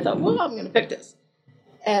on it, and I thought, well, I'm going to pick this.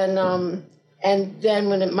 And then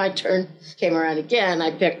when my turn came around again,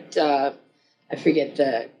 I picked, I forget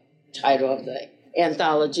the title of the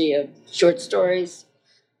anthology of short stories.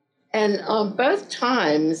 And both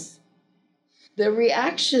times, the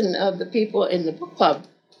reaction of the people in the book club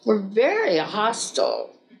were very hostile,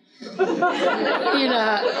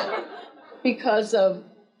 because of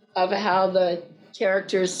how the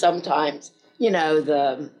characters sometimes,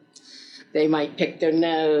 they might pick their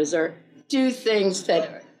nose or do things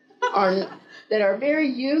that are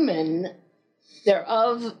very human. They're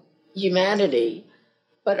of humanity,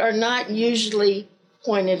 but are not usually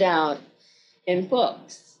pointed out in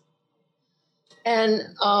books.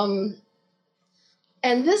 And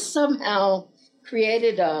this somehow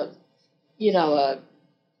created a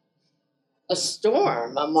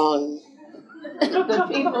storm among the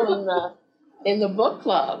people in the book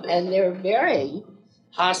club, and they were very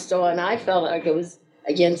hostile, and I felt like it was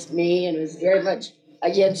against me, and it was very much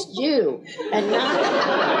against you, and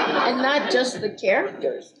not just the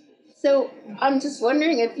characters. So I'm just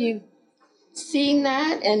wondering if you've seen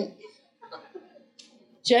that, and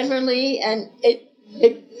generally, and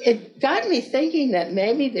it got me thinking that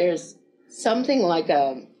maybe there's something like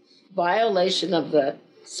a violation of the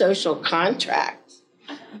social contract,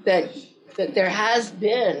 that there has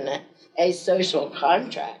been a social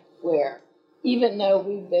contract where even though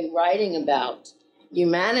we've been writing about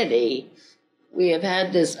humanity, we have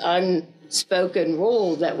had this unspoken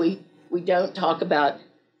rule that we don't talk about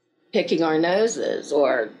picking our noses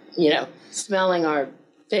or, smelling our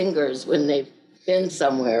fingers when they've been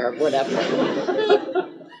somewhere or whatever.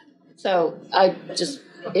 So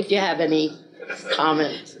if you have any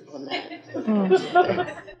comment on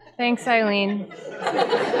that. Thanks, Eileen.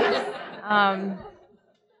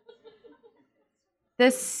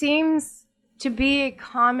 This seems to be a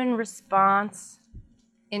common response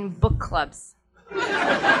in book clubs.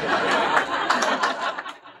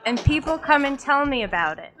 And people come and tell me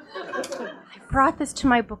about it. I brought this to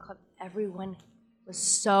my book club. Everyone was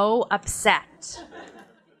so upset.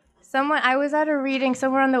 I was at a reading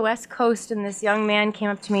somewhere on the West Coast, and this young man came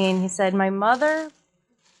up to me and he said, my mother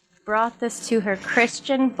brought this to her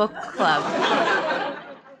Christian book club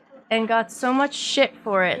and got so much shit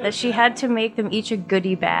for it that she had to make them each a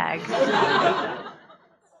goodie bag.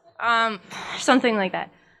 Something like that.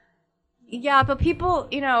 Yeah, but people,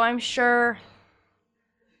 I'm sure,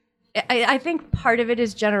 I think part of it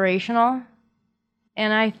is generational,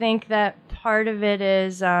 and I think that part of it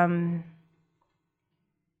is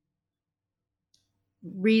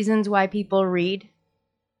reasons why people read.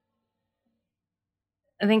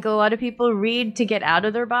 I think a lot of people read to get out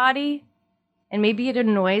of their body, and maybe it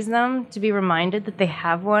annoys them to be reminded that they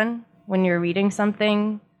have one when you're reading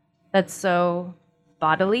something that's so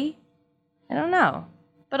bodily. I don't know.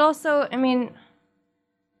 But also,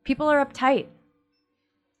 people are uptight.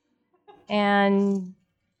 And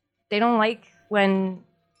they don't like when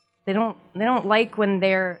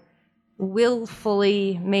they're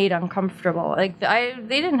willfully made uncomfortable. Like they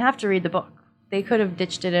didn't have to read the book. They could have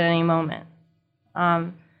ditched it at any moment.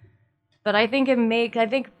 But I think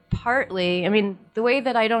partly, the way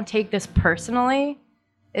that I don't take this personally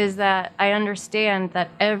is that I understand that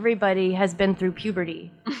everybody has been through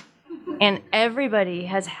puberty. And everybody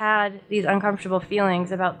has had these uncomfortable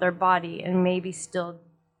feelings about their body and maybe still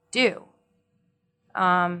do.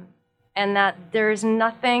 And that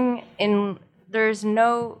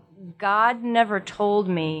God never told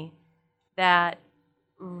me that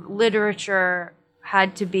literature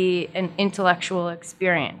had to be an intellectual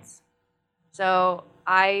experience. So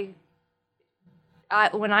when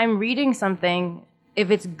I'm reading something,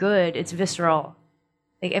 if it's good, it's visceral.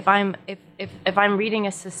 Like if I'm reading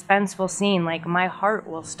a suspenseful scene, like my heart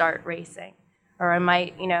will start racing, or I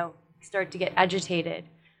might, start to get agitated.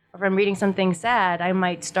 Or if I'm reading something sad, I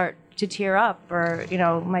might start to tear up, or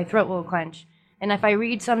my throat will clench. And if I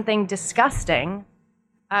read something disgusting,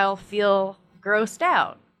 I'll feel grossed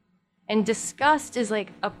out. And disgust is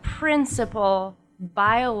like a principal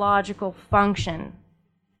biological function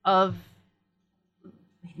of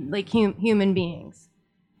like human beings.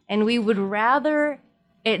 And we would rather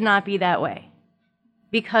it not be that way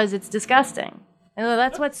because it's disgusting. And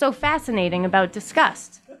that's what's so fascinating about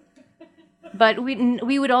disgust. But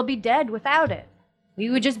we would all be dead without it. We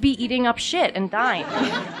would just be eating up shit and dying.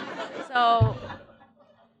 So,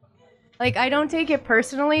 like, I don't take it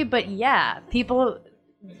personally, but yeah,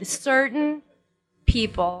 certain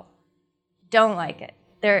people don't like it.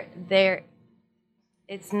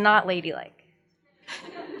 It's not ladylike.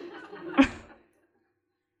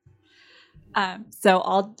 So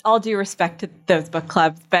all due respect to those book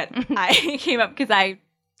clubs, but I came up because I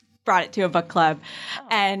brought it to a book club,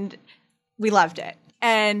 and we loved it.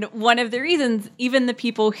 And one of the reasons, even the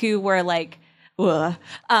people who were like, ugh,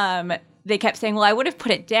 they kept saying, well, I would have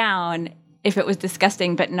put it down if it was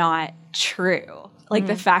disgusting, but not true. Like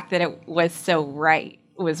the fact that it was so right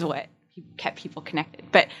was what kept people connected.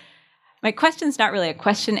 But my question's not really a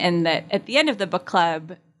question in that at the end of the book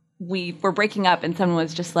club, we were breaking up and someone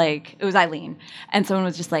was just like, it was Eileen, and someone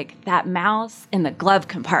was just like, that mouse in the glove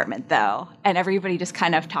compartment though. And everybody just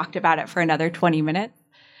kind of talked about it for another 20 minutes.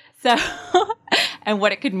 So, and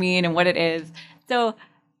what it could mean and what it is. So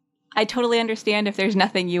I totally understand if there's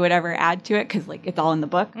nothing you would ever add to it because like it's all in the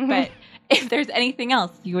book. Mm-hmm. But if there's anything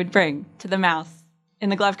else you would bring to the mouse in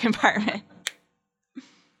the glove compartment.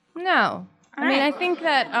 No. I mean, I think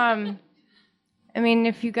that,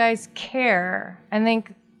 if you guys care, I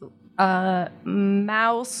think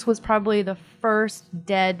mouse was probably the first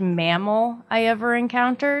dead mammal I ever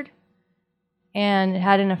encountered, and it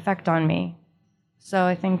had an effect on me. So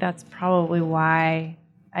I think that's probably why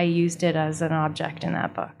I used it as an object in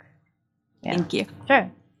that book. Yeah. Thank you. Sure.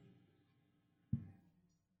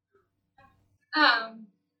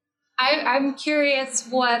 I'm curious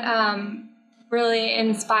what really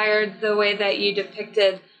inspired the way that you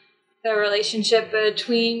depicted the relationship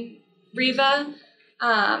between Riva.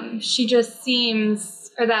 She just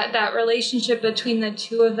seems, or that relationship between the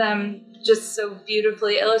two of them just so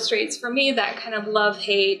beautifully illustrates for me that kind of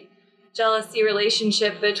love-hate, jealousy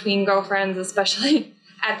relationship between girlfriends, especially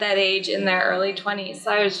at that age in their early 20s.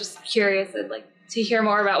 So I was just curious, I'd like to hear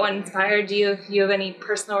more about what inspired you, if you have any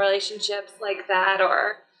personal relationships like that,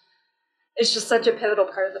 or it's just such a pivotal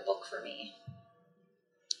part of the book for me.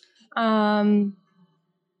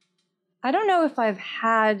 I don't know if I've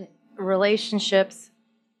had relationships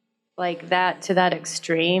like that to that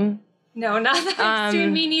extreme. No, not that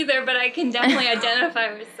extreme, me neither, but I can definitely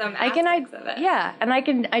identify with some aspects of it. Yeah, and I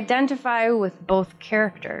can identify with both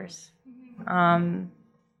characters.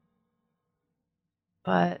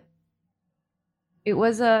 But it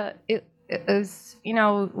was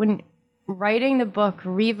when writing the book,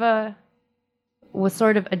 Riva was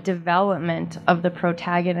sort of a development of the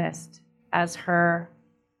protagonist as her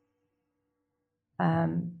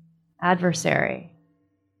adversary.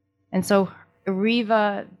 And so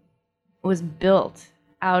Riva was built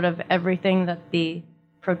out of everything that the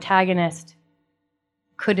protagonist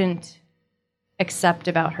couldn't accept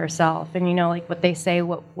about herself. And like what they say,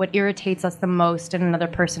 what irritates us the most in another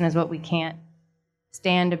person is what we can't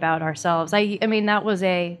stand about ourselves. I mean, that was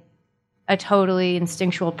a totally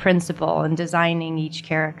instinctual principle in designing each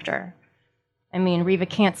character. I mean, Riva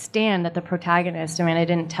can't stand that the protagonist, I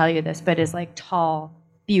didn't tell you this, but is like tall,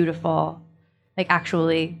 beautiful, like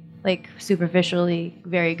actually, like superficially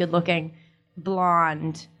very good looking,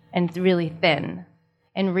 blonde, and really thin.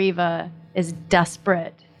 And Riva is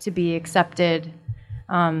desperate to be accepted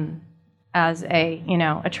as a,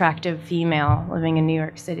 attractive female living in New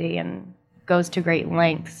York City, and goes to great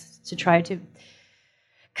lengths to try to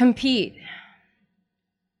compete.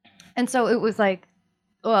 And so it was like,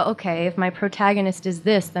 well, okay, if my protagonist is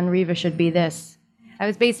this, then Riva should be this. I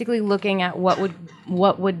was basically looking at what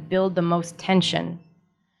would build the most tension.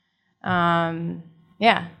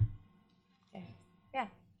 Yeah.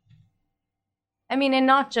 And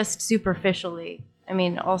not just superficially.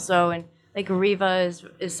 Also, and like Riva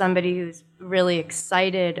is somebody who's really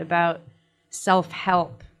excited about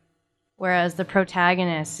self-help, whereas the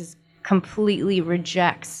protagonist completely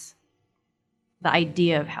rejects the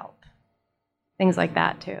idea of help. Things like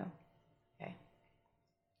that too. Okay.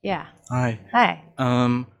 Yeah. Hi. Hi.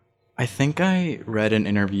 I think I read an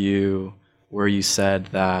interview where you said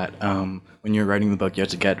that when you were writing the book, you had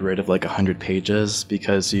to get rid of like 100 pages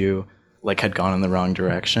because you had gone in the wrong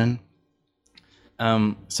direction.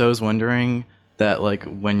 So I was wondering that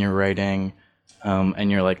when you're writing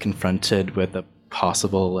and you're confronted with a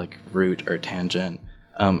possible route or tangent,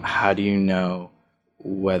 how do you know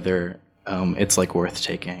whether it's worth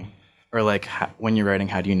taking? or like when you're writing,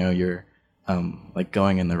 how do you know you're like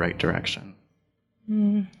going in the right direction?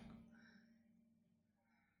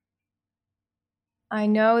 I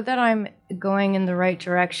know that I'm going in the right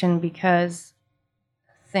direction because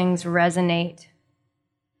things resonate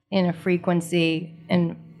in a frequency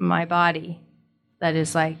in my body that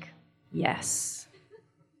is like, yes.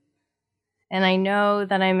 And I know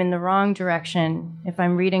that I'm in the wrong direction if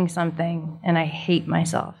I'm reading something and I hate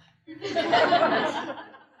myself.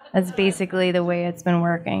 That's basically the way it's been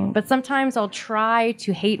working. But sometimes I'll try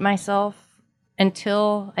to hate myself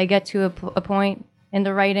until I get to a point in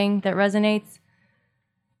the writing that resonates.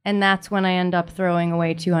 And that's when I end up throwing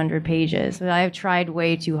away 200 pages. I've tried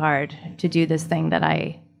way too hard to do this thing that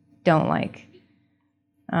I don't like.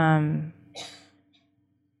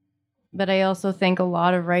 But I also think a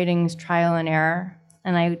lot of writing is trial and error.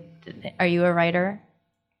 And are you a writer?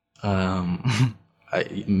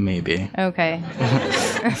 Maybe. Okay.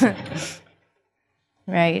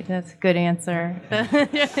 Right, that's a good answer.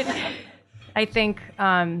 I think,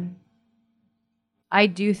 I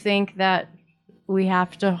do think that we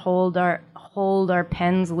have to hold our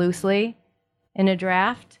pens loosely in a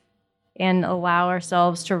draft and allow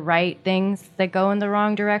ourselves to write things that go in the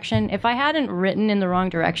wrong direction. If I hadn't written in the wrong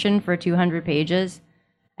direction for 200 pages,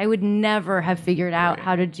 I would never have figured out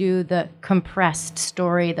how to do the compressed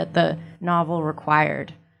story that the novel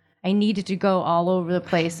required. I needed to go all over the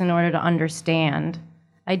place in order to understand.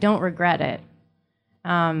 I don't regret it.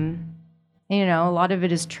 A lot of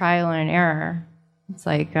it is trial and error. It's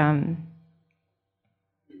like, to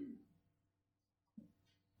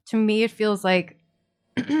me, it feels like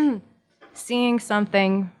seeing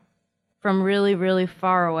something from really, really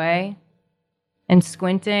far away and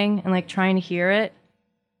squinting and like trying to hear it.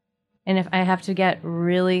 And if I have to get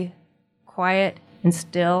really quiet and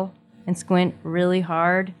still and squint really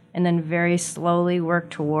hard and then very slowly work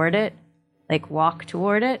toward it, like walk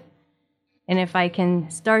toward it. And if I can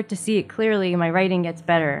start to see it clearly, my writing gets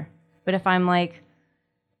better. But if I'm like,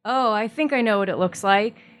 oh, I think I know what it looks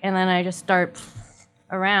like, and then I just start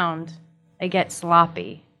around, I get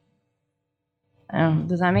sloppy.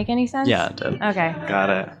 Does that make any sense? Yeah, it did. Okay. Got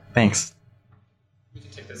it. Thanks. We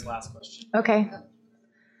can take this last question. Okay.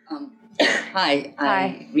 Hi.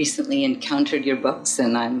 I recently encountered your books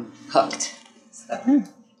and I'm hooked. So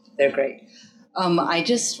they're great. I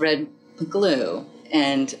just read Glue,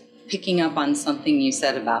 and picking up on something you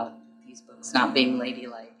said about these books not being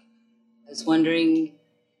ladylike, I was wondering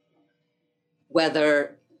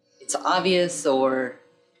whether it's obvious or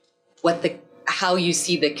how you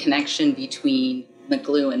see the connection between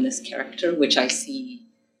McGlue and this character, which I see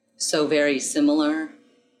so very similar.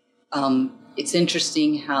 It's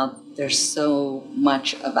interesting how there's so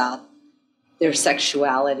much about their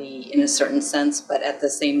sexuality in a certain sense, but at the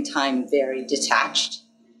same time very detached.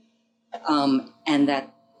 And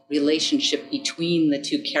that relationship between the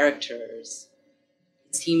two characters,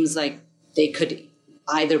 it seems like they could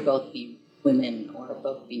either both be women or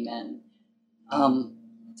both be men.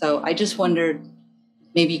 So I just wondered,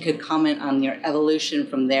 maybe you could comment on your evolution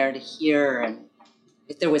from there to here, and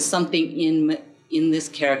if there was something in this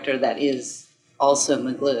character that is also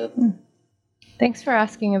McGlue. Thanks for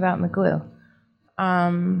asking about McGlue.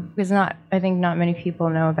 Because I think not many people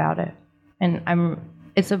know about it, and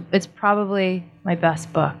it's probably my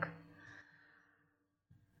best book.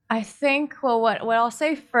 I think, what I'll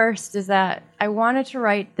say first is that I wanted to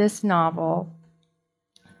write this novel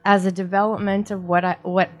as a development of what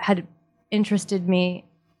had interested me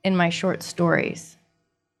in my short stories,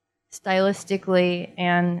 stylistically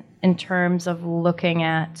and in terms of looking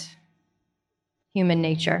at human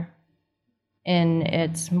nature in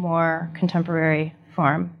its more contemporary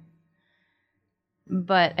form.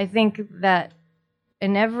 But I think that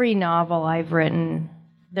in every novel I've written,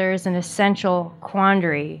 there's an essential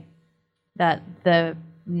quandary that the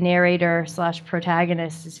narrator /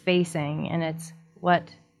 protagonist is facing, and it's, what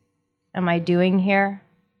am I doing here?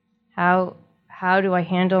 How do I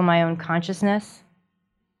handle my own consciousness?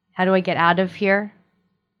 How do I get out of here?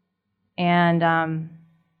 And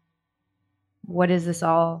what does this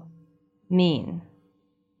all mean?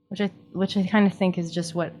 Which I kind of think is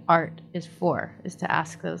just what art is for, is to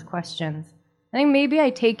ask those questions. I think maybe I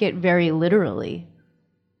take it very literally,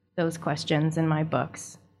 those questions in my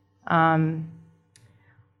books.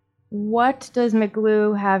 What does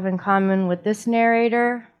McGlue have in common with this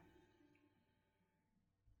narrator?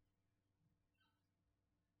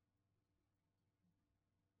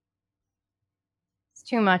 It's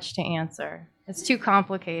too much to answer. It's too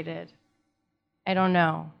complicated. I don't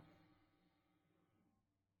know.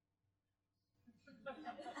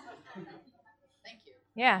 Thank you.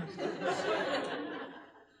 Yeah.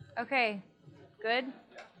 Okay, good.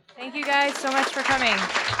 Thank you guys so much for coming.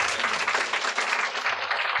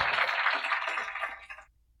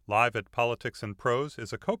 Live at Politics and Prose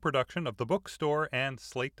is a co-production of The Bookstore and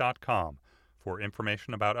Slate.com. For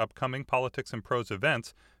information about upcoming Politics and Prose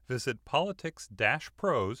events, visit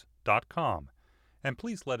politics-prose.com. And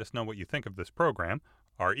please let us know what you think of this program.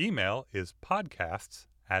 Our email is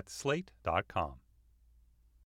podcasts@slate.com.